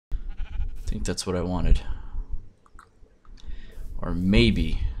think that's what I wanted. Or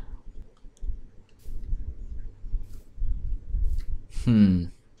maybe.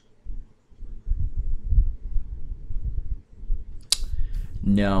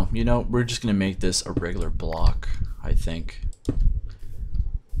 No, you know, we're just gonna make this a regular block, I think.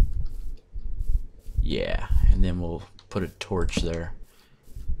 Yeah, and then we'll put a torch there.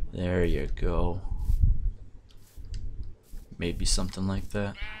 There you go. Maybe something like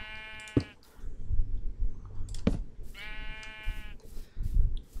that.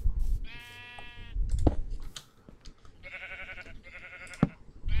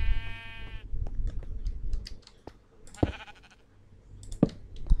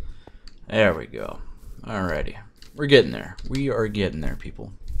 There we go. Alrighty. We're getting there. We are getting there,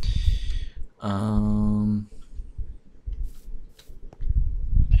 people.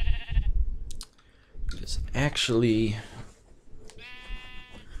 Because actually,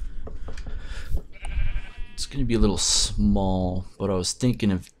 it's going to be a little small, but I was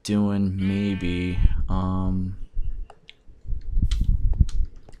thinking of doing maybe,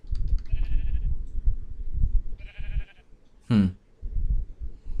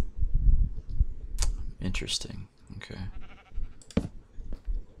 Interesting. Okay.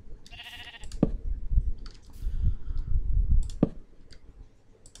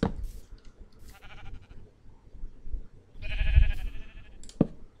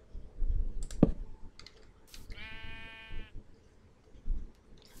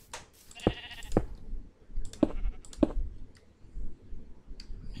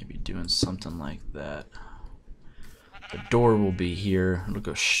 Maybe doing something like that. The door will be here. It'll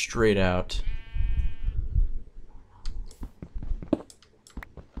go straight out.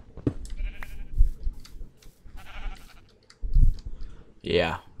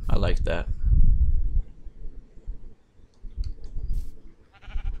 Yeah, I like that.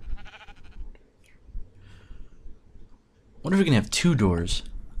 Wonder if we can have 2 doors.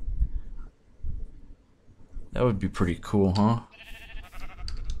 That would be pretty cool, huh?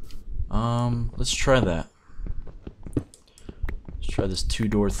 Let's try that. Let's try this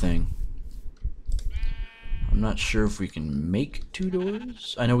 2-door thing. I'm not sure if we can make 2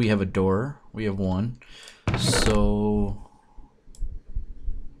 doors. I know we have a door. We have 1. So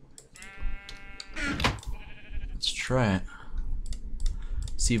let's try it.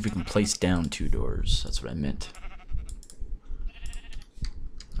 See if we can place down 2 doors. That's what I meant.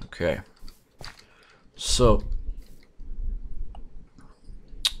 Okay. So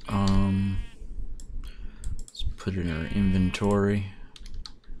let's put it in our inventory.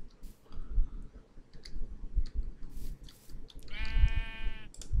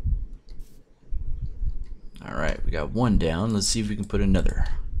 Alright, we got 1 down. Let's see if we can put another.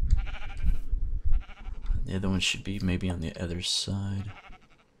 The other one should be maybe on the other side.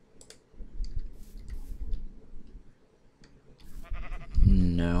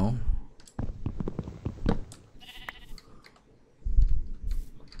 No.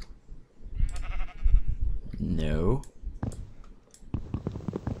 No.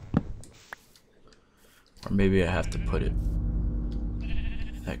 Or maybe I have to put it.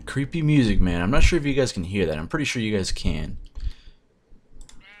 That creepy music, man. I'm not sure if you guys can hear that. I'm pretty sure you guys can.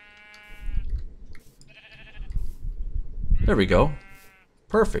 There we go.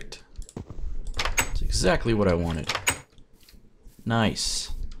 Perfect. That's exactly what I wanted.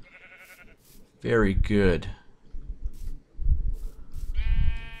 Nice. Very good.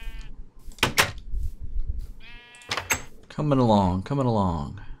 Coming along, coming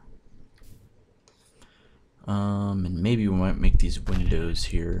along. And maybe we might make these windows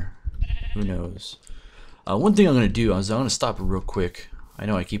here. Who knows? One thing I'm going to do is I'm going to stop it real quick. I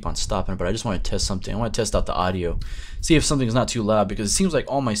know I keep on stopping, but I just want to test something. I want to test out the audio. See if something's not too loud, because it seems like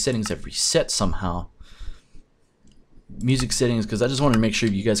all my settings have reset somehow. Music settings, because I just wanted to make sure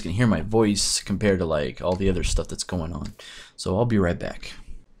you guys can hear my voice compared to like all the other stuff that's going on. So I'll be right back.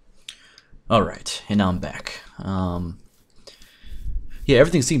 Alright, and now I'm back. Yeah,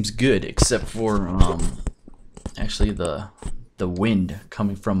 everything seems good except for actually the wind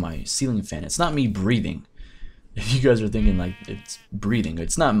coming from my ceiling fan. It's not me breathing. If you guys are thinking like it's breathing,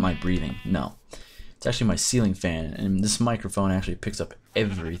 it's not my breathing. No, it's actually my ceiling fan, and this microphone actually picks up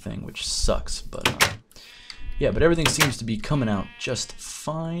everything, which sucks. But yeah, but everything seems to be coming out just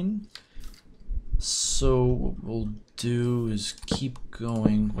fine. So what we'll do is keep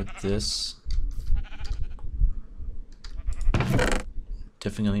going with this.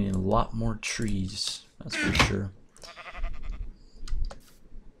 Definitely need a lot more trees, that's for sure.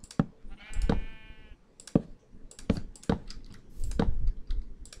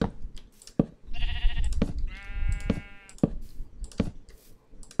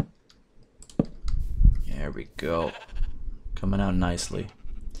 There we go. Coming out nicely.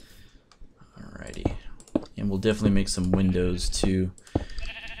 Alrighty. And we'll definitely make some windows to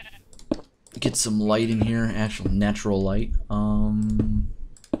get some light in here, actual natural light.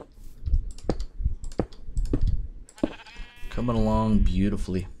 Coming along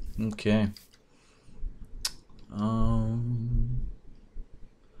beautifully. Okay.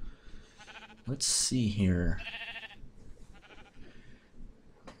 Let's see here.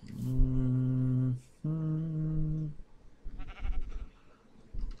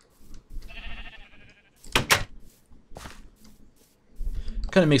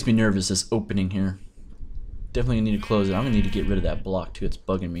 Kind of makes me nervous, this opening here. Definitely need to close it. I'm gonna need to get rid of that block too. It's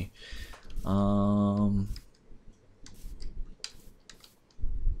bugging me.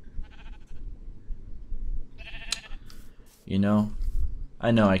 You know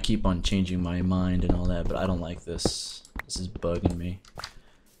I keep on changing my mind and all that, but I don't like this. This is bugging me.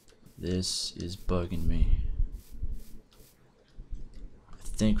 This is bugging me. I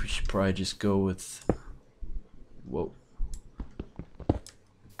think we should probably just go with... Whoa.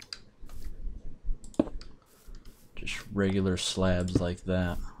 Just regular slabs like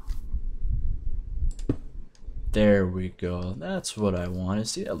that. There we go. That's what I wanted.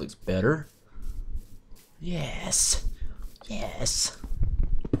 See, that looks better. Yes. Yes.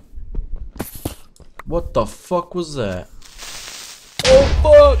 What the fuck was that?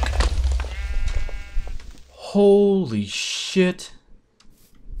 Oh fuck! Holy shit.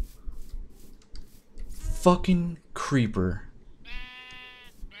 Fucking creeper.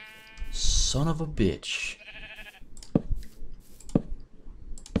 Son of a bitch.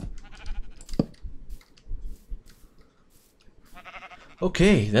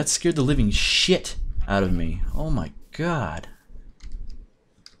 Okay, that scared the living shit out of me. Oh my god.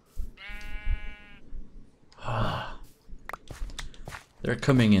 They're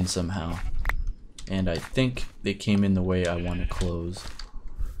coming in somehow. And I think they came in the way I want to close.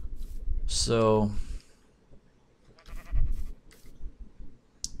 So...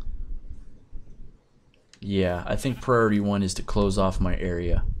 yeah, I think priority 1 is to close off my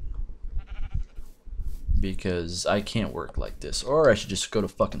area. Because I can't work like this. Or I should just go to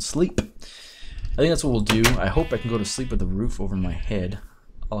fucking sleep. I think that's what we'll do. I hope I can go to sleep with the roof over my head.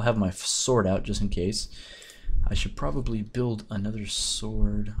 I'll have my sword out just in case. I should probably build another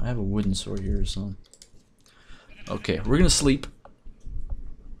sword. I have a wooden sword here or something. Okay, we're gonna sleep.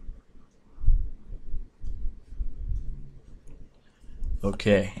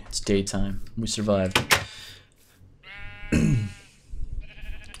 Okay, it's daytime. We survived.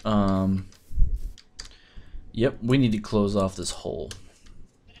 Yep, we need to close off this hole.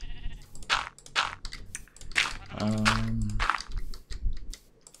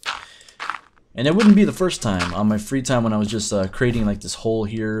 And it wouldn't be the first time. On my free time when I was just creating like this hole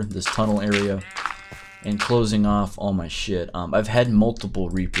here, this tunnel area, and closing off all my shit. I've had multiple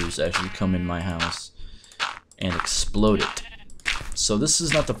reapers actually come in my house and explode it. So this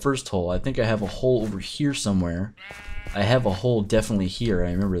is not the first hole. I think I have a hole over here somewhere. I have a hole definitely here.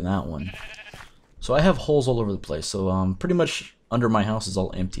 I remember that one. So I have holes all over the place. So pretty much under my house is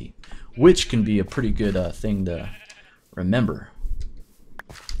all empty, which can be a pretty good thing to remember.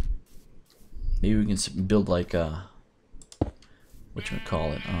 Maybe we can build like a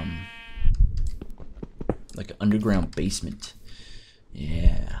whatchamacallit, like an underground basement.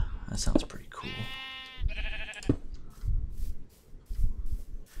 Yeah, that sounds pretty cool.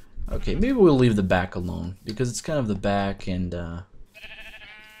 Okay, maybe we'll leave the back alone because it's kind of the back and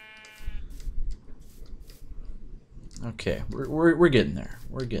okay, we're getting there.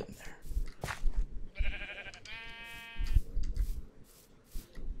 We're getting there.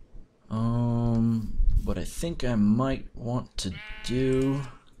 What I think I might want to do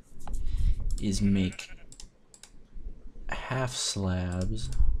is make half slabs.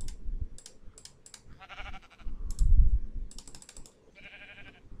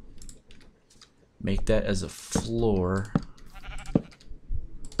 Make that as a floor.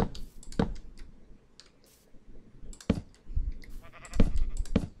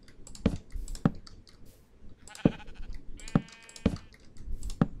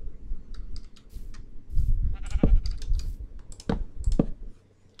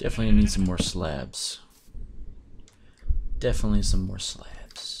 Definitely need some more slabs. Definitely some more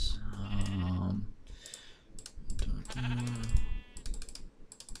slabs.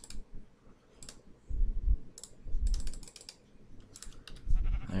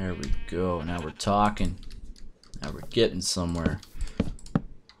 There we go. Now we're talking. Now we're getting somewhere.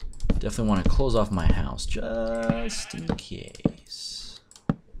 Definitely want to close off my house just in case.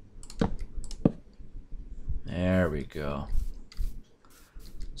 There we go.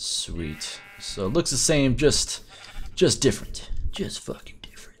 Sweet. So it looks the same, just different. Just fucking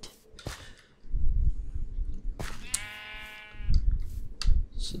different.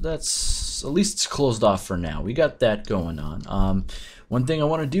 So that's, at least it's closed off for now. We got that going on. One thing I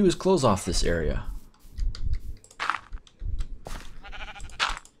want to do is close off this area.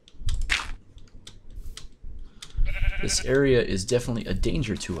 This area is definitely a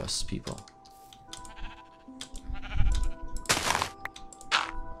danger to us, people.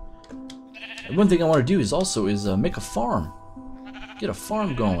 And one thing I want to do is also make a farm. Get a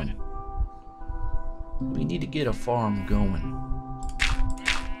farm going. We need to get a farm going.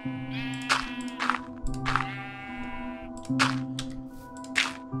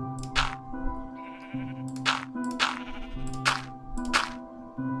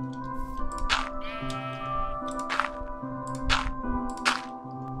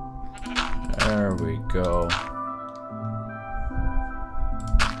 There we go.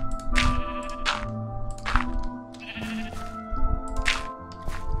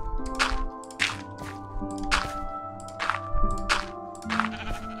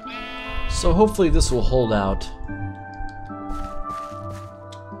 So hopefully this will hold out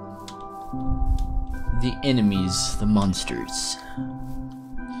the enemies, the monsters.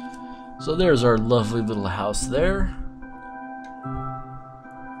 So there's our lovely little house there.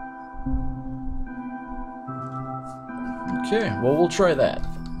 Okay, well, we'll try that.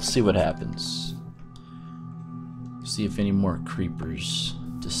 See what happens. See if any more creepers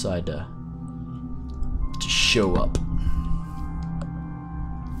decide to show up.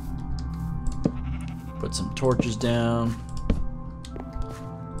 Put some torches down.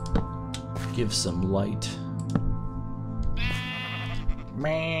 Give some light.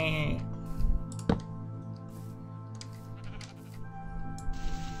 Meh.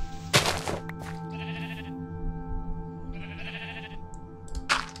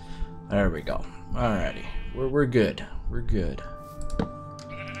 There we go. Alrighty. We're good. We're good.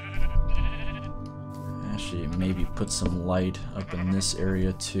 Actually, maybe put some light up in this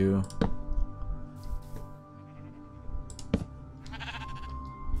area too.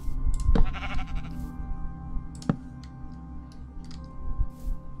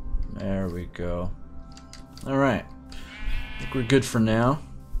 There we go. Alright. I think we're good for now.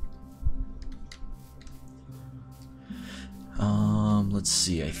 Let's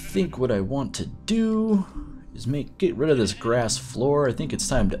see. I think what I want to do is get rid of this grass floor. I think it's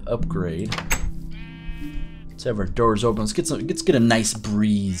time to upgrade. Let's have our doors open. Let's get a nice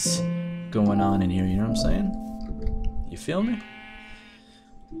breeze going on in here. You know what I'm saying? You feel me?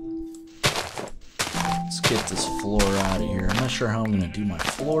 Let's get this floor out of here. I'm not sure how I'm gonna do my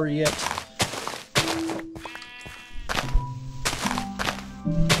floor yet.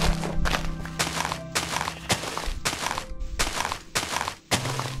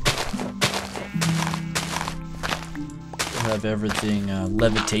 Have everything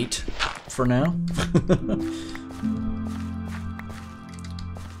levitate for now.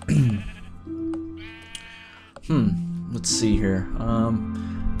 Let's see here. I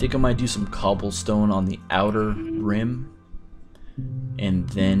think I might do some cobblestone on the outer rim, and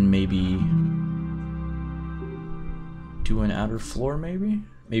then maybe do an outer floor.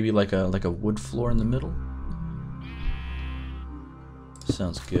 Maybe like a wood floor in the middle.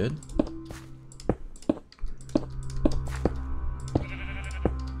 Sounds good.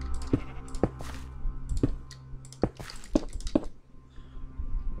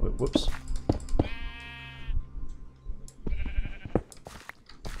 Whoops.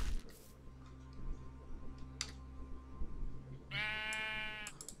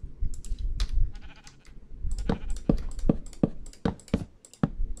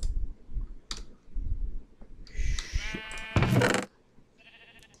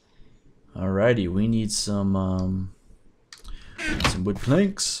 Alrighty, we need some wood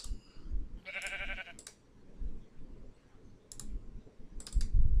planks.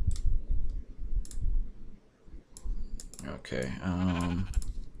 Okay,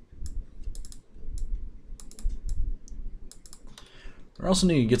 we also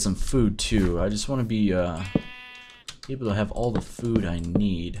need to get some food too. I just want to be able to have all the food I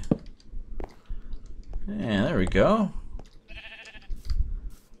need. Yeah, there we go.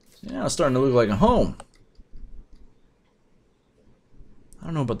 So now it's starting to look like a home. I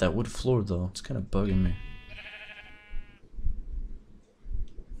don't know about that wood floor though. It's kind of bugging me.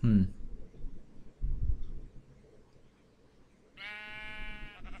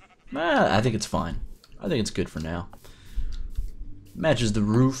 I think it's fine. I think it's good for now. Matches the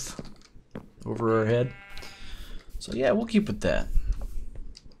roof over our head. So yeah, we'll keep with that.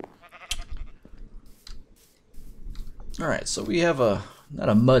 Alright, so we have a not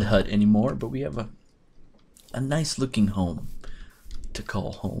a mud hut anymore, but we have a nice looking home to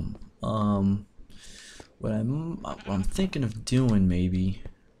call home. What I'm thinking of doing maybe.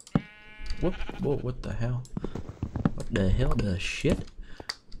 Whoop, whoa, what the hell? What the hell the shit?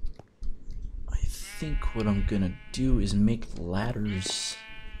 I think what I'm gonna do is make ladders.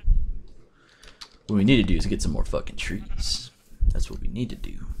 What we need to do is get some more fucking trees. That's what we need to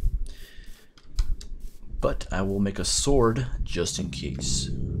do. But I will make a sword just in case.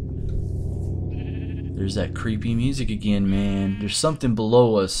 There's that creepy music again, man. There's something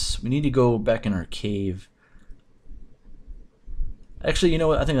below us. We need to go back in our cave. Actually, you know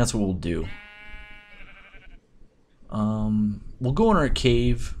what? I think that's what we'll do. We'll go in our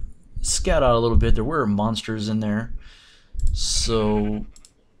cave, scout out a little bit. There were monsters in there. So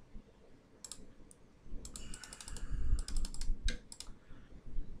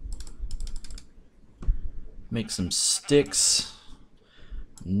make some sticks.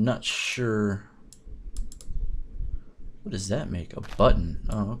 I'm not sure. What does that make? A button.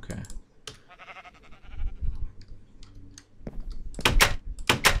 Oh, okay.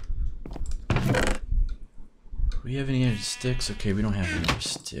 Do we have any other sticks? Okay, we don't have any other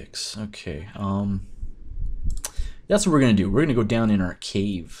sticks. Okay. That's what we're gonna do. We're gonna go down in our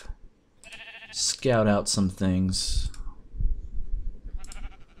cave, scout out some things,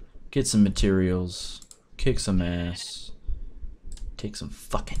 get some materials, kick some ass, take some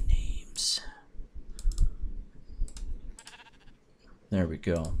fucking names. There we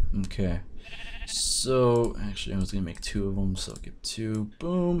go. Okay. So, actually I was gonna make 2 of them, so I'll get 2.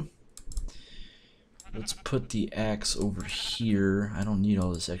 Boom. Let's put the axe over here. I don't need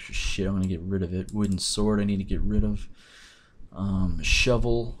all this extra shit. I'm gonna get rid of it. Wooden sword I need to get rid of.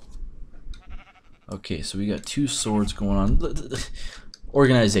 Shovel. Okay, so we got 2 swords going on.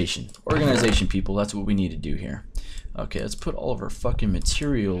 Organization. Organization, people. That's what we need to do here. Okay, let's put all of our fucking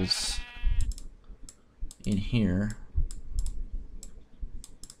materials in here.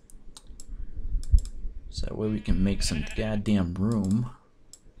 So that way we can make some goddamn room.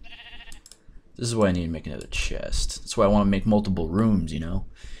 This is why I need to make another chest. That's why I want to make multiple rooms, you know.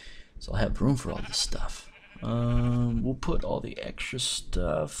 So I'll have room for all this stuff. We'll put all the extra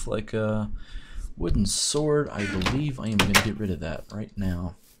stuff, like a wooden sword. I believe I am going to get rid of that right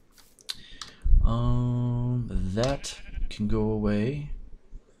now. That can go away.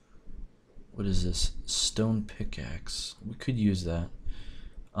 What is this? Stone pickaxe. We could use that.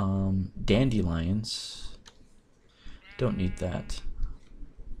 Dandelions. Don't need that.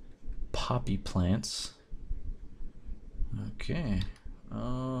 Poppy plants. Okay.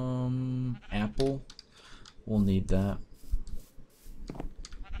 Apple. We'll need that.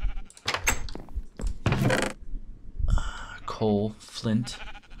 Coal, flint,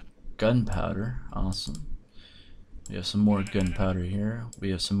 gunpowder. Awesome. We have some more gunpowder here.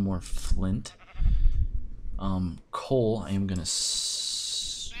 We have some more flint. Coal. I am gonna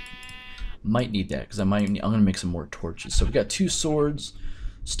might need that because I'm gonna make some more torches. So we got 2 swords.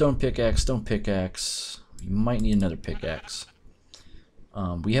 Stone pickaxe, stone pickaxe. We might need another pickaxe.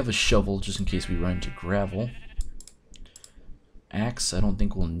 We have a shovel just in case we run into gravel. Axe, I don't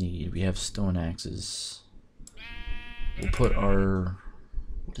think we'll need. We have stone axes. We'll put our...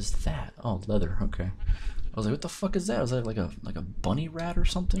 What is that? Oh, leather. Okay. I was like, what the fuck is that? Was that like a bunny rat or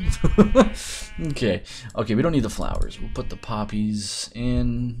something? Okay. Okay, we don't need the flowers. We'll put the poppies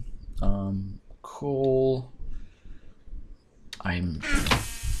in. Coal. I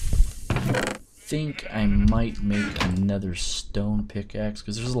think I might make another stone pickaxe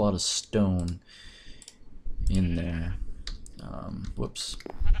because there's a lot of stone in there. Whoops.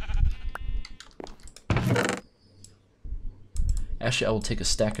 Actually, I will take a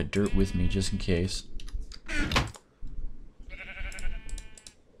stack of dirt with me just in case.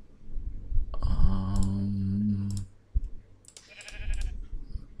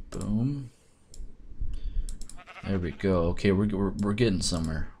 Boom. There we go. Okay, we're getting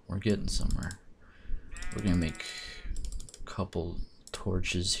somewhere. We're getting somewhere. We're gonna make a couple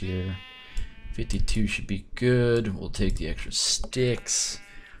torches here. 52 should be good. We'll take the extra sticks.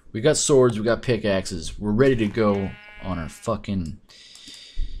 We got swords. We got pickaxes. We're ready to go on our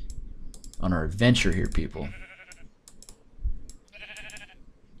adventure here, people.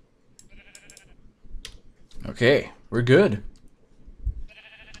 Okay, we're good.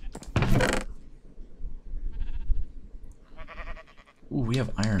 Ooh, we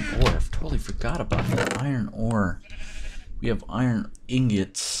have iron ore. I totally forgot about that. Iron ore. We have iron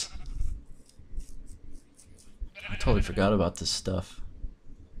ingots. I totally forgot about this stuff.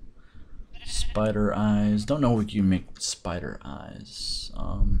 Spider eyes. Don't know what you make with spider eyes.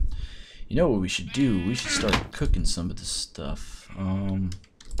 You know what we should do? We should start cooking some of this stuff.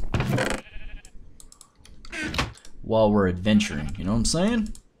 While we're adventuring, you know what I'm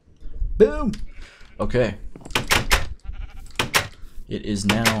saying? Boom! Okay. It is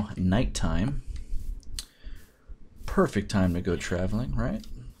now nighttime. Perfect time to go traveling, right?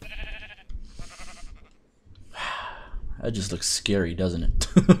 That just looks scary, doesn't it?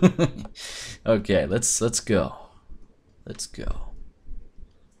 Okay, let's go. Let's go.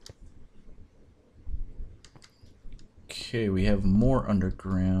 Okay, we have more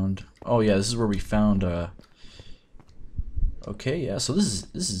underground. Oh yeah, this is where we found okay, yeah, so this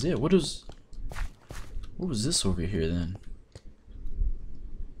is it. What was this over here then?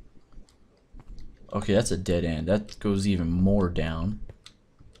 Okay, that's a dead end. That goes even more down.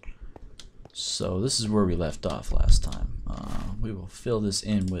 So this is where we left off last time. We will fill this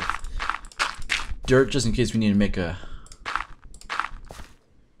in with dirt just in case we need to make a...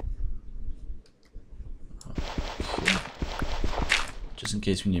 Okay. Just in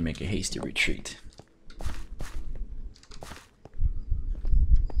case we need to make a hasty retreat.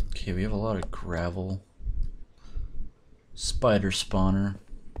 Okay, we have a lot of gravel. Spider spawner.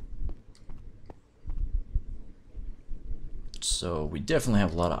 So we definitely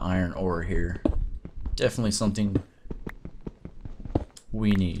have a lot of iron ore here. Definitely something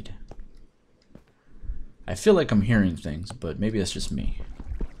we need. I feel like I'm hearing things, but maybe that's just me.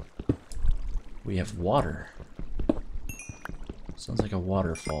 We have water. Sounds like a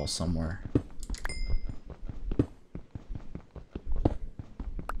waterfall somewhere.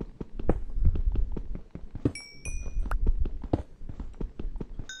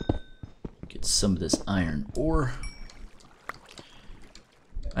 Get some of this iron ore.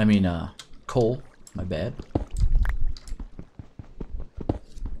 I mean, coal. My bad.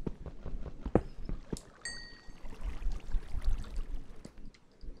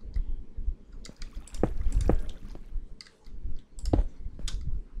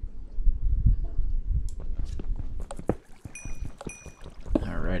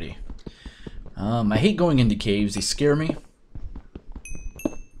 Alrighty. I hate going into caves. They scare me.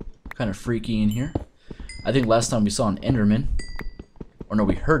 Kind of freaky in here. I think last time we saw an Enderman. Or no,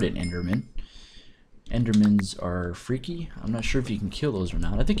 we heard an Enderman. Endermans are freaky. I'm not sure if you can kill those or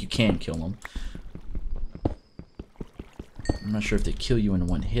not. I think you can kill them. I'm not sure if they kill you in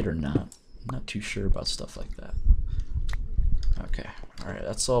one hit or not. I'm not too sure about stuff like that. Okay. Alright,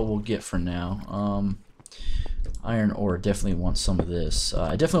 that's all we'll get for now. Iron ore, definitely want some of this.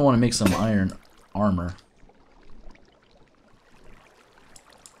 I definitely want to make some iron armor.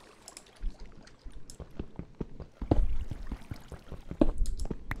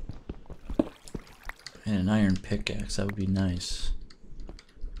 And an iron pickaxe, that would be nice.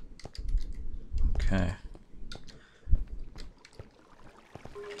 Okay.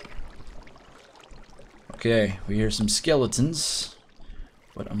 Okay, we hear some skeletons.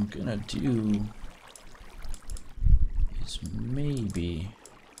 What I'm gonna do is maybe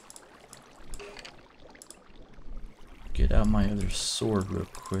get out my other sword real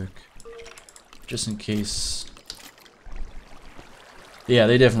quick. Just in case. Yeah,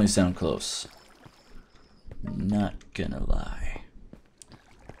 they definitely sound close. Not gonna lie.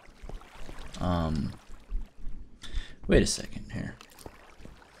 Wait a second here.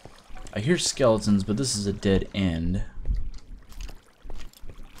 I hear skeletons, but this is a dead end.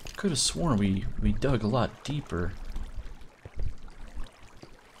 Could have sworn we dug a lot deeper.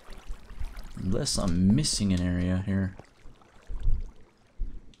 Unless I'm missing an area here.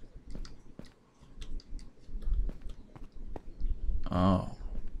 Oh.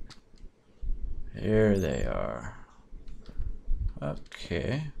 Here they are.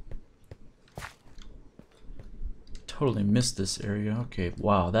 Okay. Totally missed this area. Okay,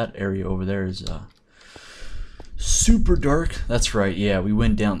 wow, that area over there is super dark. That's right, yeah, we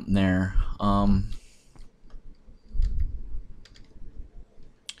went down there.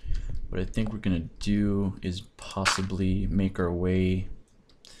 What I think we're gonna do is possibly make our way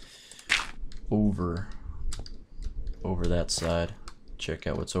over that side. Check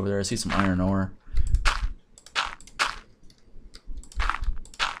out what's over there. I see some iron ore.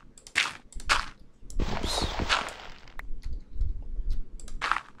 Oops.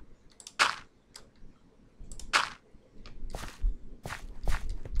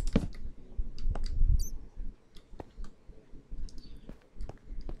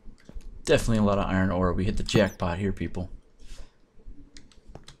 Definitely a lot of iron ore. We hit the jackpot here, people.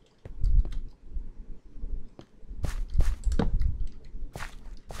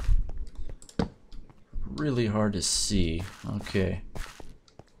 Really hard to see. Okay.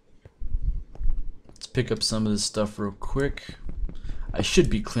 Let's pick up some of this stuff real quick. I should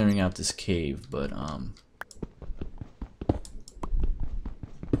be clearing out this cave, but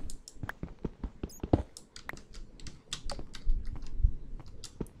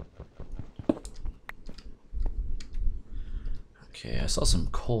okay, I saw some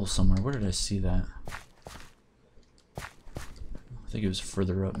coal somewhere. Where did I see that? I think it was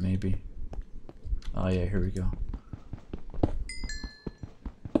further up, maybe. Oh yeah, here we go.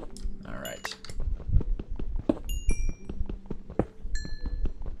 Alright.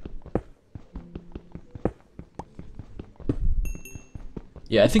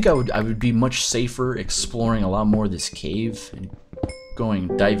 Yeah, I think I would be much safer exploring a lot more of this cave and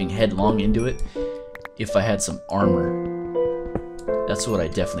diving headlong into it if I had some armor. That's what I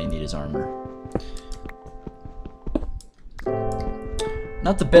definitely need, is armor.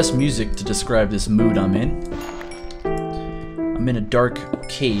 Not the best music to describe this mood I'm in. I'm in a dark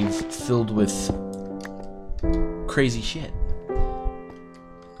cave filled with crazy shit.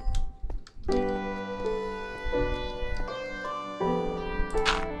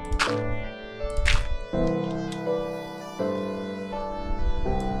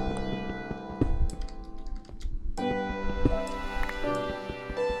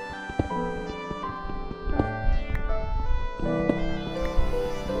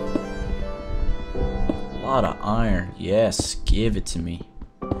 A lot of iron. Yes, give it to me.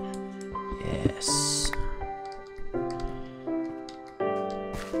 Yes.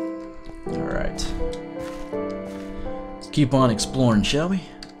 Alright. Let's keep on exploring, shall we?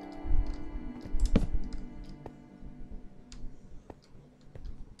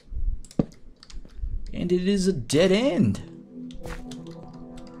 And it is a dead end.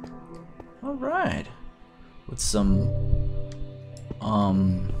 Alright. With some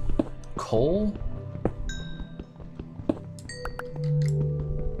coal.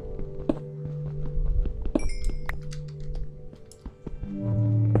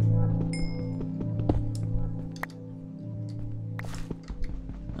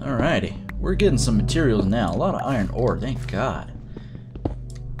 Alrighty, we're getting some materials now. A lot of iron ore, thank God.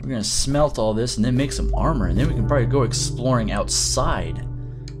 We're gonna smelt all this and then make some armor, and then we can probably go exploring outside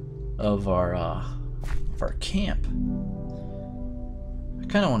of our camp. I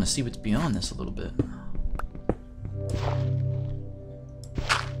kind of want to see what's beyond this a little bit.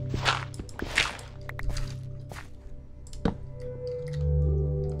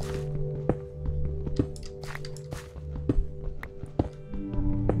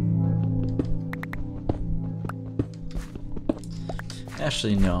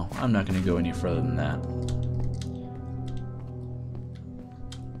 Actually, no, I'm not going to go any further than that.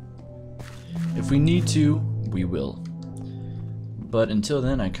 If we need to, we will. But until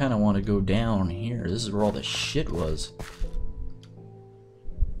then, I kind of want to go down here. This is where all the shit was.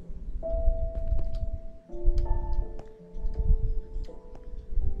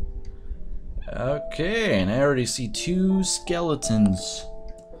 Okay, and I already see 2 skeletons.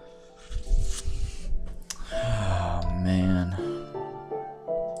 Oh, man.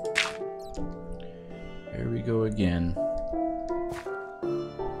 Here we go again.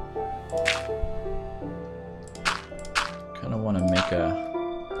 Kind of want to make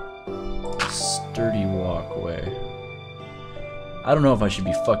a sturdy walkway. I don't know if I should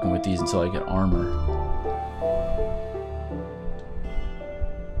be fucking with these until I get armor.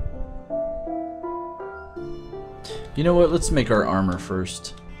 You know what? Let's make our armor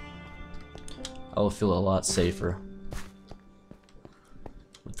first. I will feel a lot safer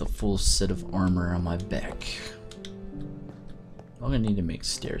with a full set of armor on my back. I'm gonna need to make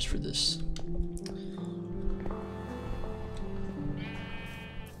stairs for this.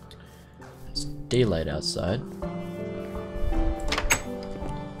 It's daylight outside.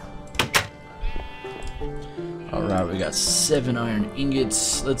 Alright, we got 7 iron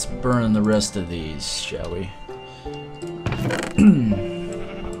ingots. Let's burn the rest of these, shall we?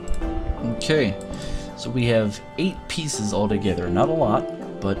 Okay, so we have 8 pieces altogether. Not a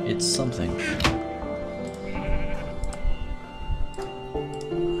lot, but it's something.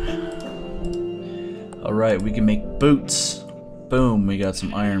 Alright, we can make boots. Boom, we got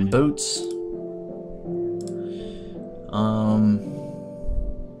some iron boots.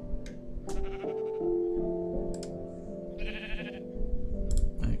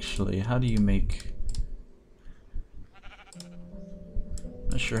 Actually, how do you make... I'm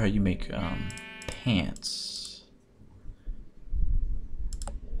not sure how you make pants.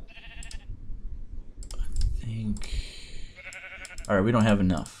 I think... Alright, we don't have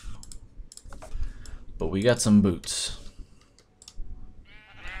enough. But we got some boots.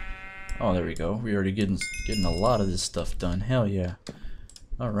 Oh, there we go. We're already getting a lot of this stuff done. Hell yeah.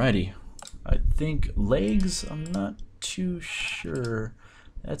 Alrighty. I think legs, I'm not too sure.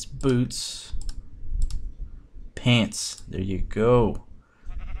 That's boots. Pants. There you go.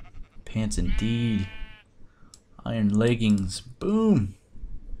 Pants indeed. Iron leggings. Boom.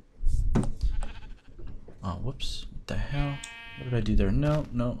 Oh, whoops. What the hell? What did I do there? No,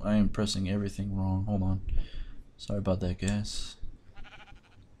 no, I am pressing everything wrong. Hold on. Sorry about that, guys.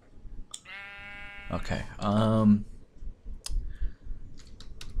 Okay, got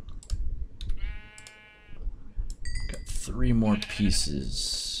 3 more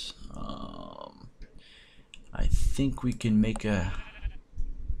pieces. I think we can make a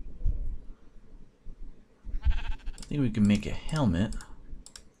helmet.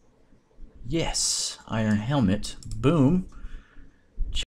 Yes, iron helmet. Boom.